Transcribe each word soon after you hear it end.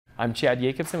I'm Chad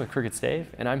Yakobson with Stave,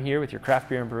 and I'm here with your craft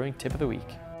beer and brewing tip of the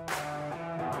week.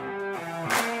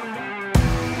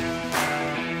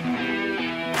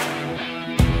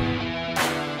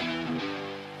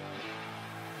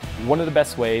 One of the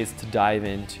best ways to dive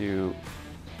into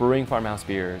brewing farmhouse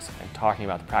beers and talking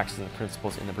about the practices and the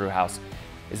principles in the brew house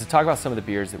is to talk about some of the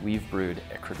beers that we've brewed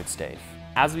at Stave.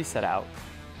 As we set out,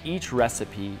 each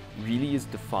recipe really is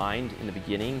defined in the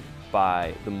beginning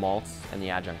by the malts and the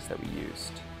adjuncts that we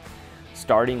used.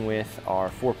 Starting with our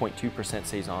 4.2%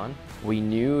 saison, we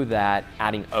knew that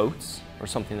adding oats were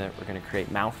something that we're going to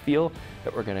create mouthfeel,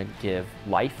 that we're going to give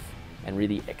life and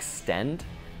really extend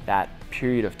that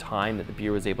period of time that the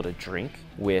beer was able to drink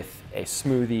with a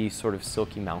smoothie, sort of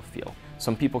silky mouthfeel.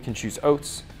 Some people can choose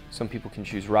oats, some people can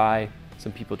choose rye,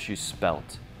 some people choose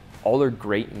spelt. All are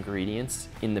great ingredients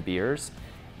in the beers,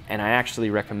 and I actually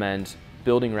recommend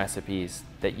building recipes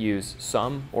that use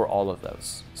some or all of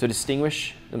those. So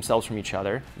distinguish themselves from each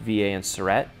other, VA and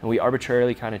Surette, and we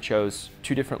arbitrarily kind of chose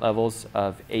two different levels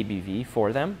of ABV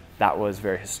for them. That was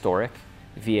very historic,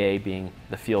 VA being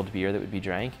the field beer that would be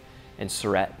drank, and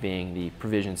Surette being the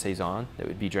provision saison that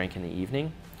would be drank in the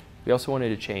evening. We also wanted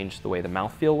to change the way the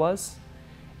mouthfeel was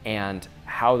and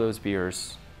how those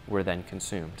beers were then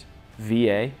consumed.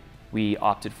 VA, we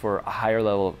opted for a higher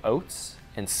level of oats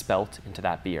and spelt into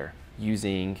that beer,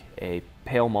 using a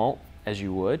pale malt as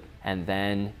you would, and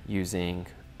then using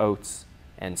oats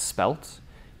and spelt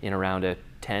in around a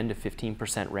 10 to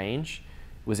 15% range,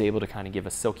 was able to kind of give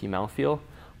a silky mouthfeel.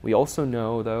 We also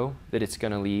know though that it's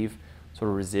going to leave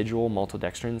sort of residual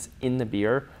maltodextrins in the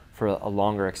beer for a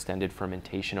longer extended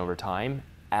fermentation over time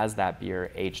as that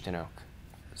beer aged in oak.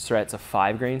 Surette's a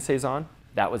 5-grain saison.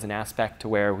 That was an aspect to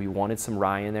where we wanted some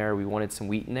rye in there, we wanted some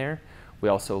wheat in there. We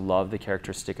also love the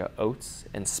characteristic of oats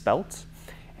and spelt.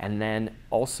 And then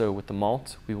also with the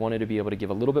malt, we wanted to be able to give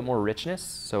a little bit more richness,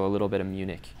 so a little bit of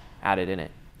Munich added in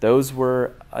it. Those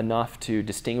were enough to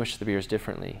distinguish the beers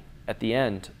differently. At the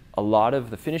end, a lot of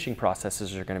the finishing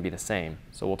processes are going to be the same.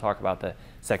 So we'll talk about the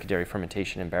secondary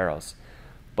fermentation in barrels.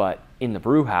 But in the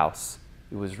brew house,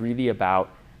 it was really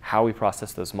about how we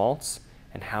processed those malts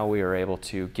and how we were able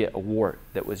to get a wort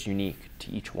that was unique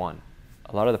to each one.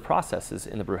 A lot of the processes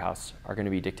in the brew house are going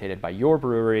to be dictated by your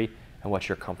brewery and what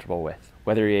you're comfortable with.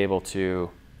 Whether you're able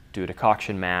to do a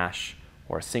decoction mash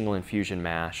or a single infusion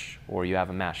mash, or you have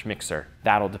a mash mixer,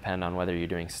 that'll depend on whether you're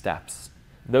doing steps.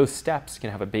 Those steps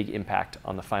can have a big impact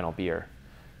on the final beer.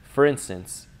 For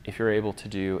instance, if you're able to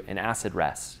do an acid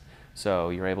rest, so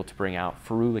you're able to bring out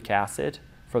ferulic acid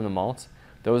from the malt,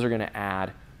 those are going to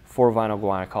add 4-vinyl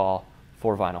guaiacol,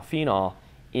 4-vinyl phenol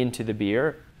into the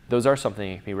beer. Those are something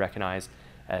that can be recognized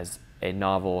as a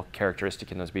novel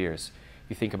characteristic in those beers.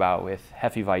 You think about with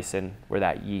Hefeweizen, where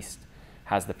that yeast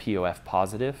has the POF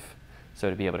positive, so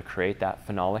to be able to create that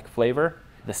phenolic flavor.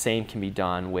 The same can be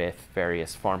done with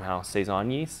various farmhouse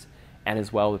saison yeast, and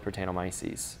as well with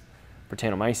Brettanomyces.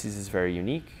 Brettanomyces is very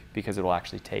unique because it will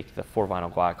actually take the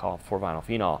 4-vinyl guaiacol, 4-vinyl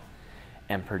phenol,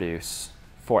 and produce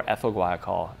 4-ethyl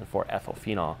guaiacol and 4-ethyl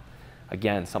phenol.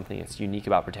 Again, something that's unique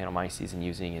about Brettanomyces and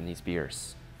using in these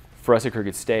beers. For us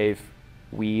at Stave,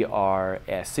 we are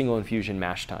a single infusion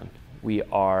mash tun. We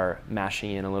are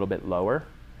mashing in a little bit lower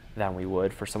than we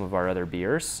would for some of our other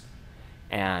beers,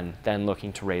 and then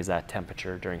looking to raise that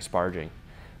temperature during sparging.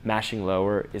 Mashing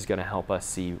lower is going to help us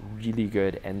see really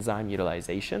good enzyme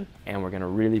utilization, and we're going to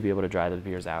really be able to dry the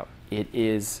beers out. It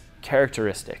is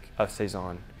characteristic of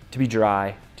saison to be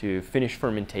dry, to finish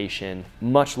fermentation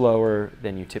much lower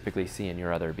than you typically see in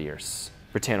your other beers.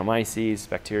 Brettanomyces,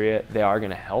 bacteria, they are going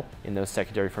to help in those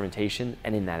secondary fermentation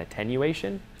and in that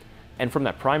attenuation. And from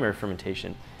that primary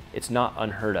fermentation, it's not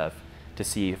unheard of to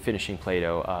see a finishing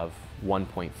Plato of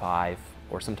 1.5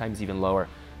 or sometimes even lower,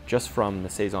 just from the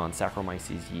saison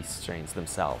Saccharomyces yeast strains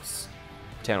themselves.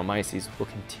 Brettanomyces will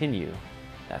continue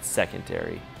that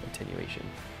secondary attenuation.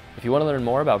 If you want to learn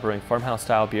more about brewing farmhouse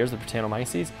style beers with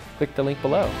Brettanomyces, click the link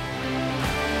below.